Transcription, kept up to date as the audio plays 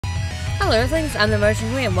Hello Earthlings, I'm the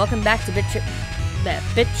Motion Queen and welcome back to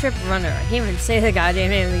BIT.TRIP Runner. I can't even say the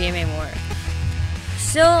goddamn name of the game anymore.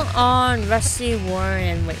 Still on Rusty Warren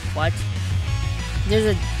and wait, what?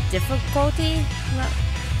 There's a difficulty?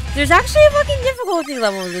 There's actually a fucking difficulty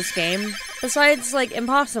level in this game. Besides, like,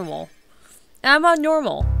 impossible. And I'm on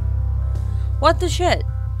normal. What the shit?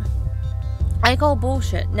 I call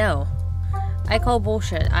bullshit. No. I call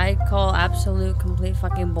bullshit. I call absolute, complete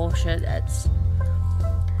fucking bullshit.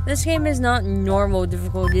 This game is not normal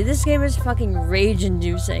difficulty. This game is fucking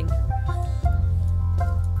rage-inducing.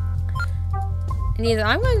 And either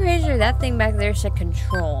I'm going crazy or that thing back there said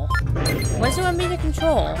control. What does it want me to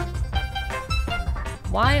control?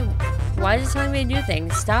 Why is it telling me to do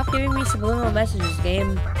things? Stop giving me subliminal messages,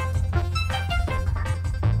 game.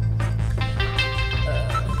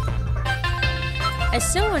 I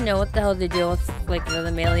still want to know what the hell the deal with, like, the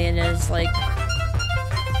alien is, like...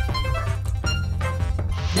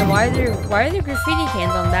 And why are there graffiti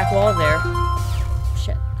cans on the back wall there?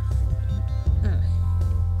 Shit.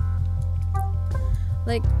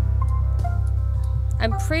 Like,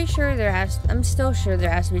 I'm pretty sure I'm still sure there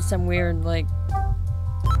has to be some weird, like,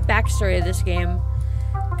 backstory of this game.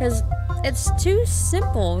 Because it's too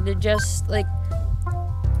simple to just, like,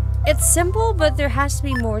 it's simple, but there has to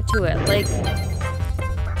be more to it. Like,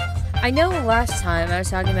 I know last time I was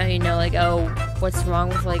talking about, you know, like, oh, what's wrong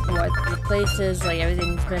with, like, what the place is, like,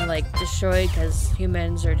 everything's been, like, destroyed because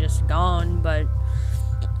humans are just gone, but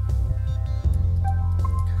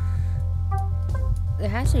there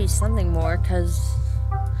has to be something more, because,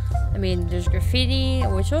 I mean, there's graffiti,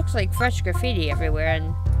 which looks like fresh graffiti everywhere,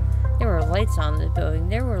 and there were lights on the building.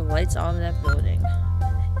 There were lights on that building.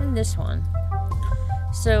 And this one.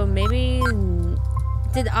 So, maybe...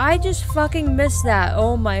 Did I just fucking miss that?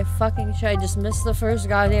 Oh my fucking shit, I just missed the first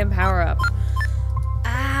goddamn power-up.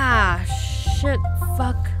 Ah, shit,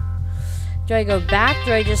 fuck. Do I go back?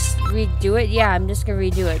 Do I just redo it? Yeah, I'm just gonna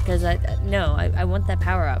redo it, because I want that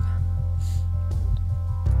power-up.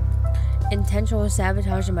 Intentional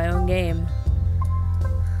sabotage of my own game.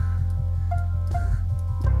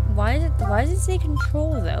 Why does it say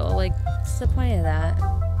control, though? Like, what's the point of that?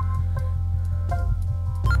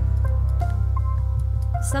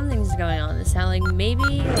 Something's going on. It sounds like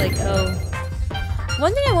maybe, like, oh.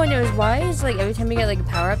 One thing I want to know is why is, like, every time you get, like, a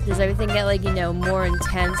power-up, does everything get, like, you know, more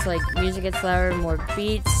intense, like, music gets louder, more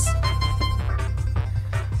beats?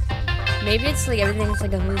 Maybe it's, like, everything's,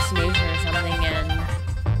 like, a hallucination or something, and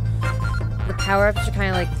the power-ups are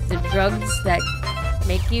kind of like the drugs that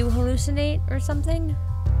make you hallucinate or something?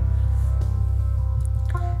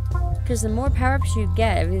 Because the more power-ups you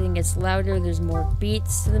get, everything gets louder, there's more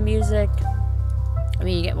beats to the music. I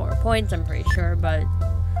mean, you get more points, I'm pretty sure, but...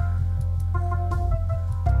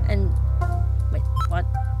 And... Wait, what?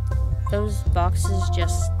 Those boxes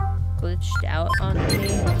just glitched out on me?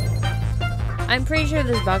 I'm pretty sure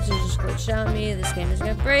those boxes just glitched out on me. This game is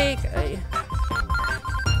gonna break.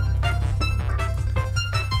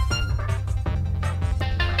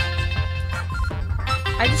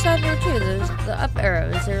 I just thought there were two. The up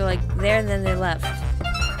arrows. They're like there and then they left.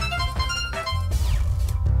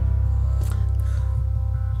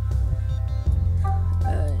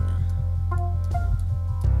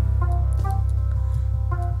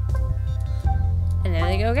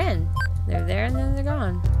 Again. They're there and then they're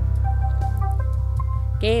gone.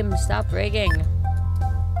 Game, stop breaking.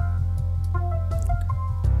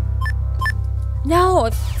 No,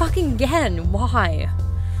 fucking again. Why?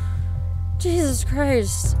 Jesus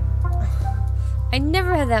Christ. I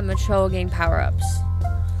never had that much trouble getting power-ups.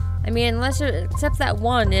 I mean, except that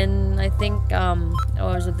one in, I think,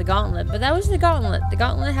 was it the Gauntlet? But that was the Gauntlet. The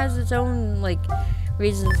Gauntlet has its own, like,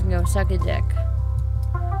 reasons to go suck a dick.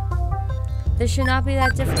 This should not be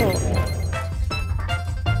that difficult.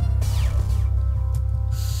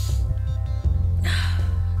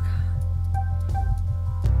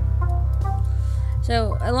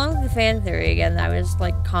 So, along with the fan theory again, I was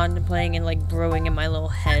like contemplating and like brewing in my little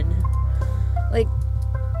head. Like,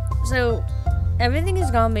 so everything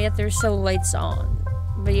is gone, but yet there's still lights on.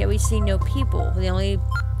 But yet we see no people. The only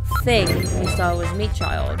thing we saw was Meat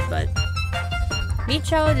Child, but Meat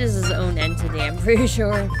Child is his own entity, I'm pretty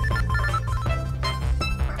sure.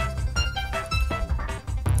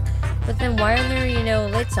 But then why are there, you know,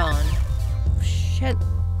 lights on? Shit.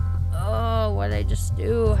 Oh, what did I just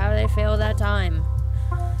do? How did I fail that time?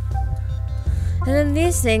 And then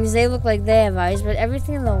these things, they look like they have eyes, but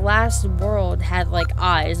everything in the last world had, like,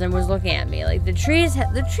 eyes and was looking at me. Like, the trees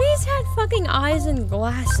had fucking eyes and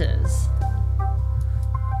glasses.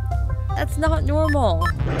 That's not normal.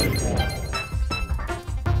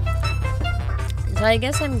 So I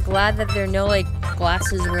guess I'm glad that there are no, like,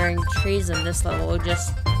 glasses wearing trees in this level.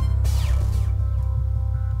 Just,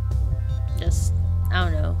 I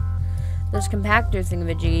don't know. Those compactor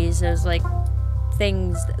thingamajiggies, those like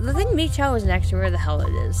things. The thing me child was next to where the hell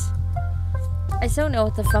it is. I still don't know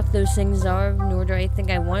what the fuck those things are, nor do I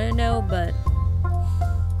think I want to know, but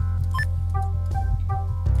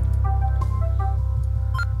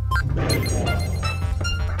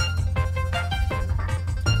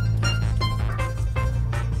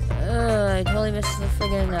I totally missed the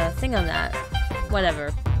friggin' thing on that.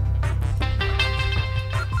 Whatever.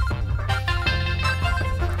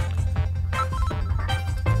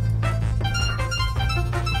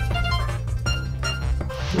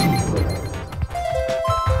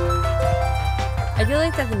 I do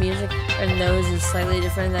like that the music and those is slightly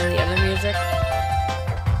different than the other music.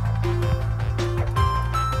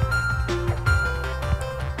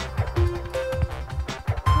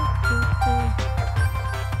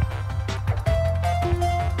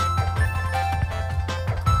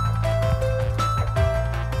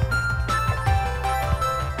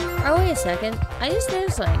 Oh, wait a second. I just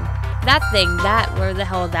noticed something. That thing, where the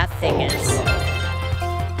hell that thing is.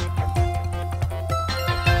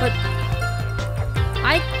 But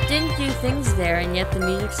I didn't do things there, and yet the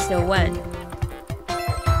music still went.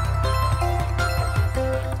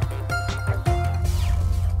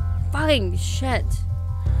 Fucking shit.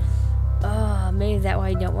 Maybe that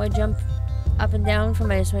way I don't want to jump up and down from.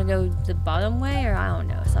 I just want to go the bottom way, or I don't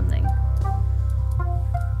know, something.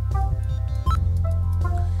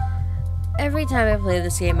 Every time I play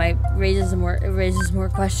this game, it raises more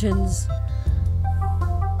questions.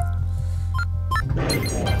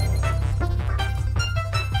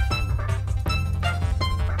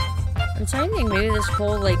 I'm starting to think maybe this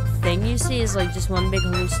whole like thing you see is like just one big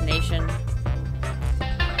hallucination,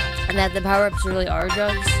 and that the power-ups really are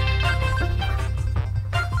drugs.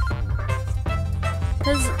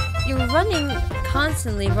 Because you're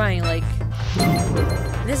constantly running. Like,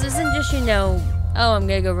 this isn't just, you know, oh, I'm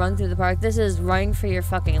gonna go run through the park. This is running for your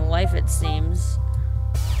fucking life, it seems.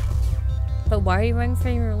 But why are you running for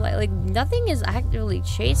your life? Like, nothing is actively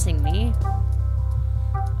chasing me.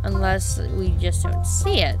 Unless we just don't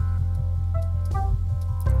see it.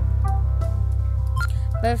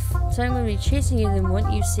 But if something would be chasing you, then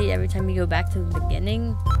wouldn't you see it every time you go back to the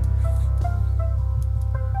beginning?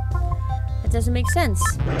 That doesn't make sense.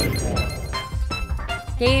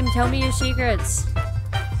 Game, tell me your secrets.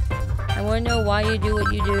 I want to know why you do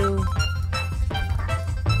what you do.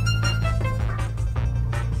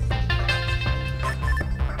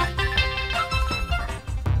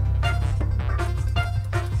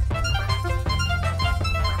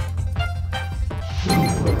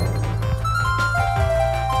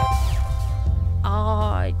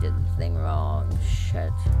 Oh, I did the thing wrong.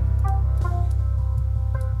 Shit.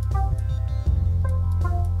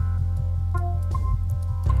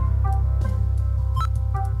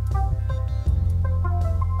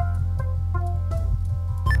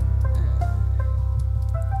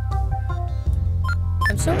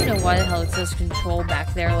 I still don't know why the hell it says control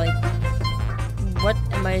back there. Like, what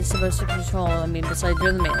am I supposed to control? I mean, besides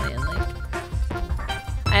rhythm alien, like,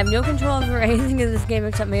 I have no control over anything in this game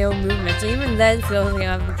except my own movements. And even then, it feels like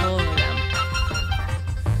I have control over them.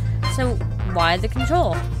 So, why the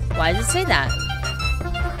control? Why does it say that?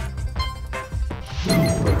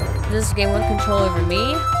 Does this game want control over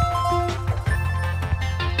me?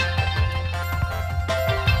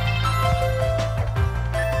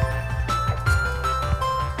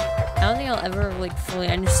 I don't think I'll ever, like, fully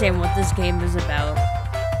understand what this game is about.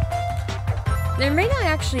 There may not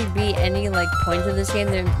actually be any, like, point to this game.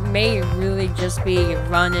 There may really just be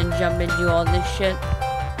run and jump and do all this shit.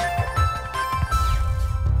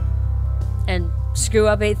 And screw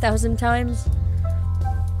up 8,000 times.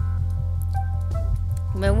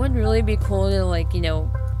 But it would really be cool to, like, you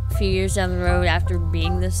know, a few years down the road after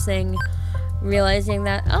being this thing, realizing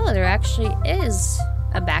that, oh, there actually is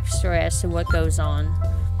a backstory as to what goes on.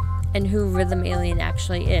 And who Rhythm Alien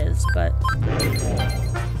actually is, but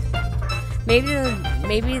maybe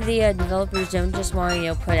the developers don't just want to, you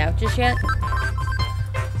know, put it out just yet.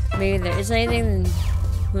 Maybe there isn't anything,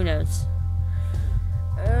 who knows.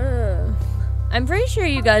 I'm pretty sure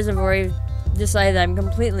you guys have already decided that I'm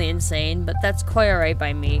completely insane, but that's quite alright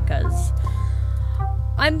by me, because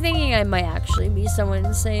I'm thinking I might actually be somewhat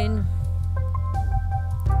insane.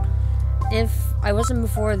 If I wasn't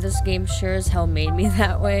before, this game sure as hell made me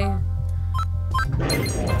that way.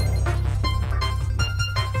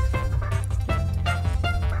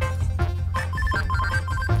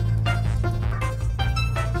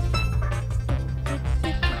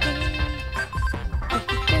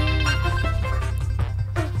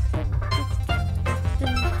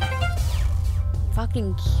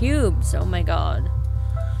 fucking cubes. Oh my god.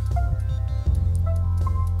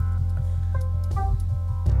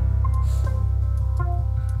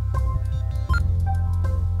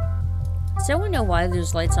 Does anyone know why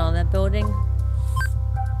there's lights on that building?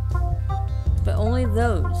 But only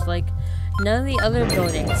those. Like, none of the other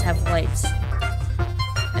buildings have lights.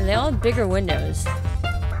 And they all have bigger windows.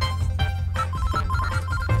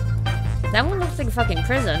 That one looks like a fucking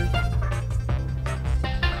prison.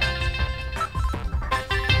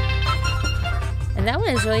 And that one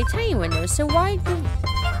has really tiny windows, so why do...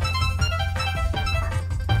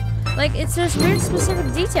 Like, it's those weird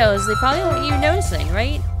specific details they probably don't want you noticing,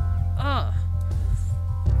 right? Ugh.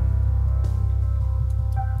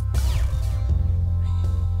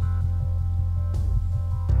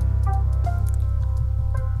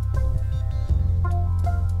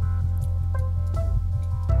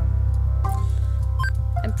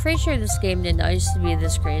 I'm pretty sure this game did not used to be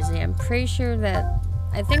this crazy. I'm pretty sure that...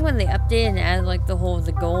 I think when they updated and added like the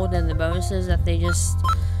gold and the bonuses that they just...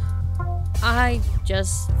 I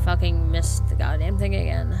just fucking missed the goddamn thing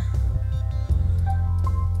again.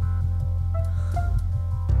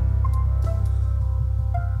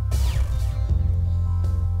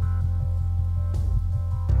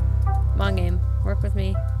 Come on, game. Work with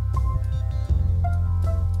me.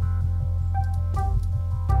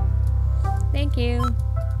 Thank you.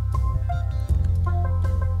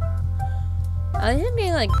 I think I'm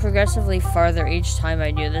getting like progressively farther each time I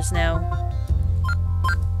do this now.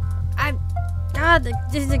 God,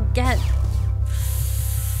 this is again.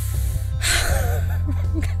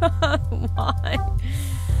 God, why?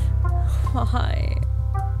 Why?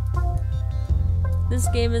 This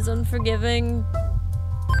game is unforgiving.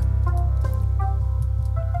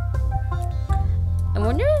 I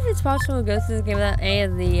wonder if it's possible to go through the game without any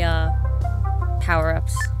of the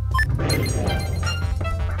power-ups.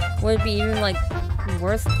 Would it be even, like,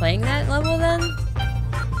 worth playing that level, then?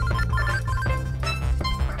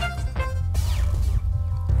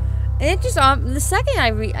 And it just, the second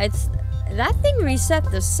that thing reset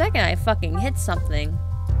the second I fucking hit something.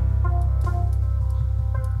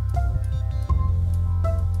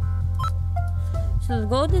 So the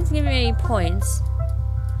gold doesn't give me any points,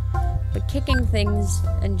 but kicking things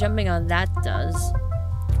and jumping on that does.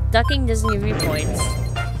 Ducking doesn't give me points.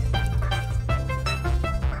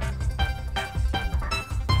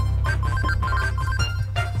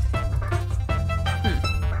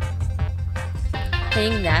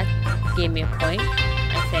 Hitting that gave me a point,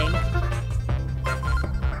 I think.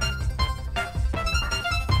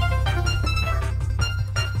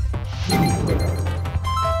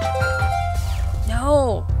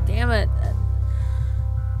 No! Damn it.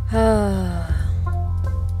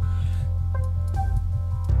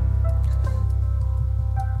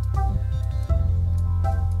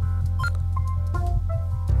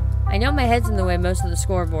 I know my head's in the way most of the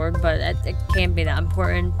scoreboard, but it can't be that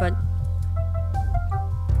important, but...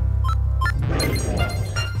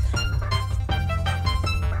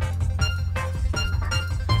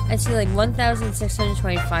 I see like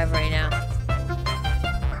 1,625 right now.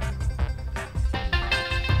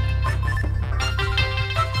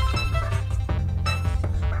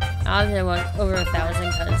 I'll do over 1,000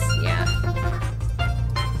 because, yeah.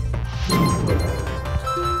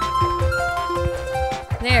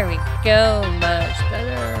 There we go, much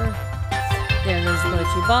better. There, there's the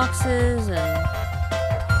 2 boxes and...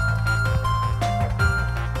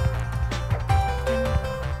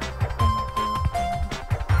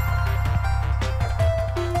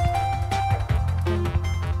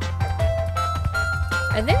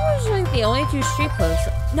 I think it was like the only 2 street posts.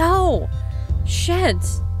 No! Shit!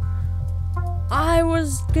 I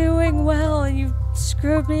was doing well and you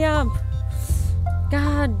screwed me up.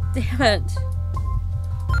 God damn it.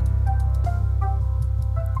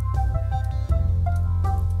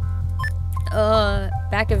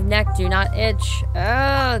 Back of neck, do not itch.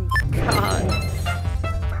 Oh, God.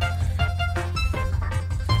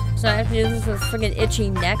 So I have to do this with friggin' itchy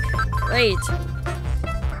neck? Great.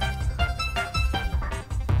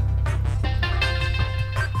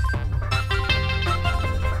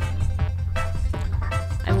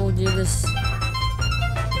 I will do this.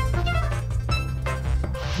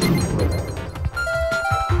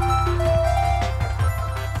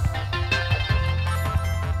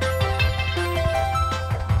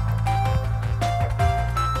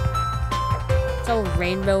 It's all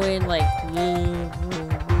rainbowy and like...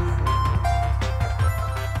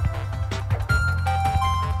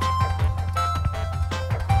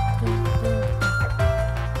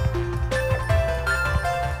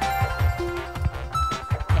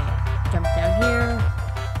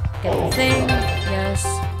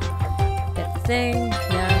 thing.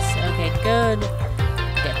 Yes. Okay, good.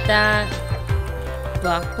 Get that.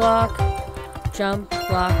 Block, block. Jump,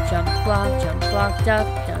 block, jump, block, jump, block, duck,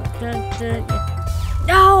 jump, jump, jump.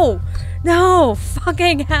 No! No!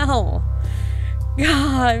 Fucking hell!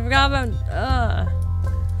 God, I forgot about.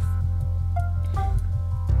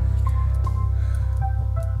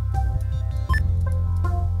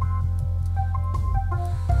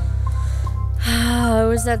 It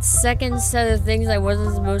was that second set of things I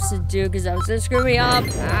wasn't supposed to do because I was gonna screw me up.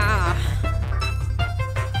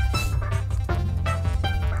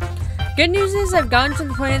 Good news is I've gotten to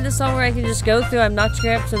the point of this song where I can just go through. I'm not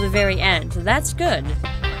screwing up to the very end, so that's good.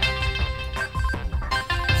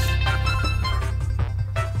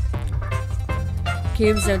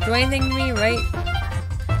 Cubes don't do anything to me, right?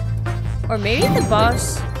 Or maybe the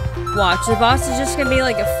boss. Watch, the boss is just gonna be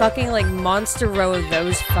like a fucking like monster row of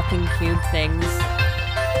those fucking cube things.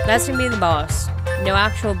 That's gonna be the boss. No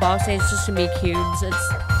actual boss, it's just gonna be cubes.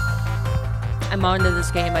 I'm onto this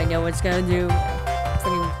game. I know what it's gonna do.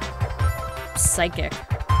 Fucking psychic.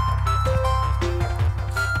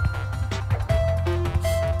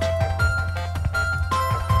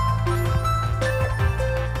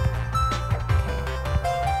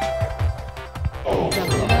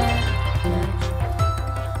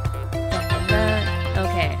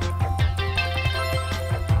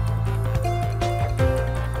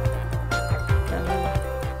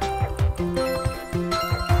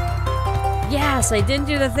 I didn't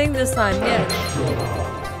do the thing this time yet.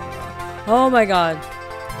 Oh my god.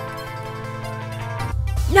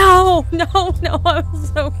 No! No, no, I was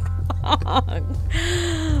so wrong.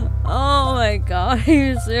 Oh my god, are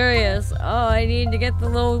you serious? Oh, I need to get the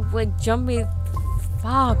little, like, jumpy...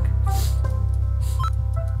 Fuck.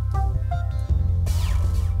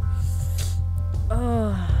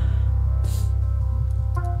 Oh.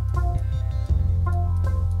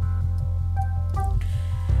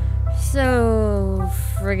 So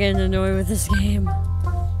friggin' annoyed with this game.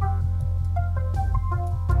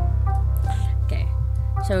 Okay,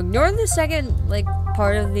 so ignore the second like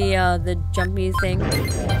part of the jumpy thing,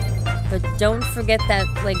 but don't forget that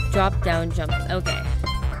like drop down jump. Okay.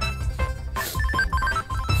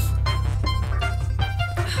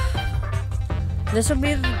 This will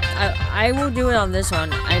be. I will do it on this one.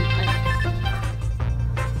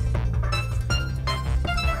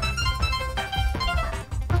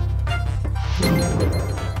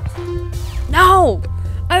 No!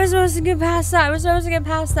 I was supposed to get past that. I was supposed to get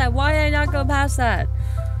past that. Why did I not go past that?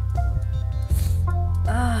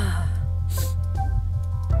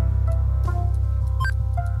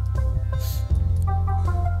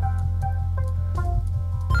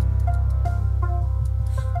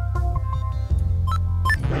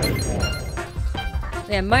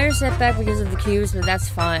 Yeah, minor setback because of the cubes, but that's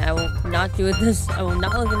fine. I will not do it this. I will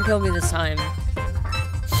not let them kill me this time.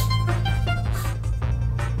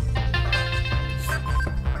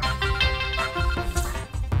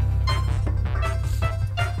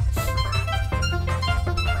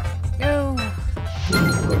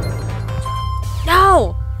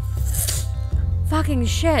 No! Fucking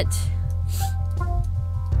shit.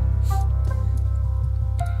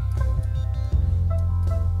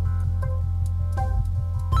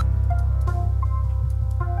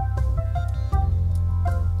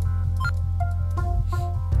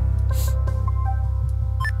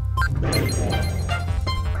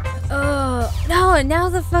 No, and now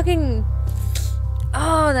the fucking...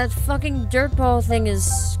 Oh, that fucking dirt ball thing is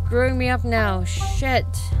screwing me up now. Shit.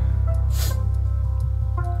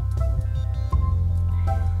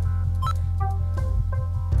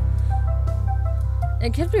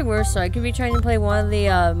 It could be worse, though. I could be trying to play one of the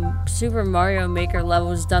Super Mario Maker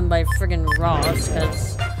levels done by friggin' Ross,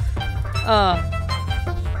 because...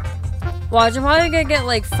 Watch, I'm probably gonna get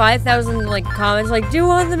like 5,000 like comments like, do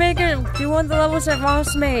one of the levels that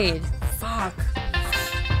Ross made. Fuck.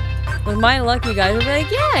 With my luck, you guys will be like,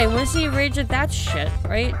 yeah, I wanna see you rage at that shit,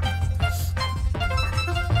 right?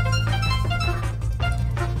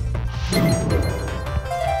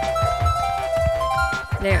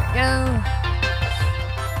 There we go.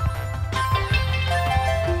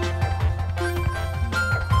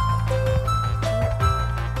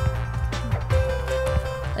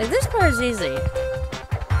 Like, this part is easy.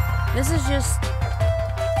 This is just...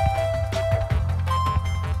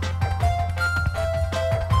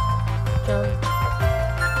 Jump.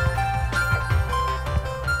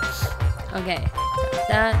 Okay. Got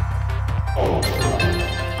that.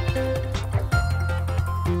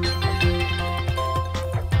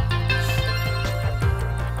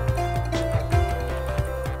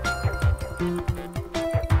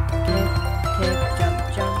 Kick, kick,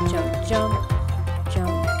 jump, jump, jump, jump.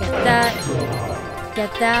 Jump, get that.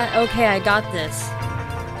 Get that? Okay, I got this.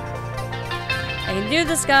 I can do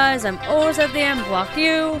this, guys. I'm almost at the end. Block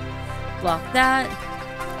you. Block that.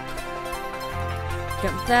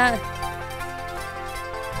 Jump that.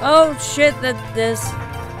 Oh, shit, this.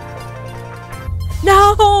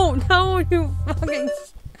 No! No, you fucking...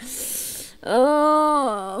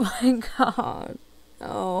 Oh, my God.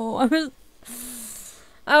 Oh, I was...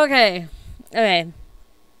 Okay. Okay.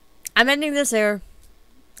 I'm ending this here.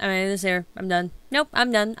 I'm done. Nope,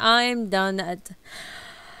 I'm done. I'm done. Thank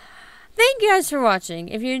you guys for watching.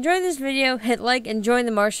 If you enjoyed this video, hit like and join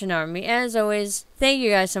the Martian Army. As always, thank you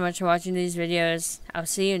guys so much for watching these videos. I'll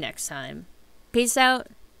see you next time. Peace out.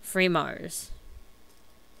 Free Mars.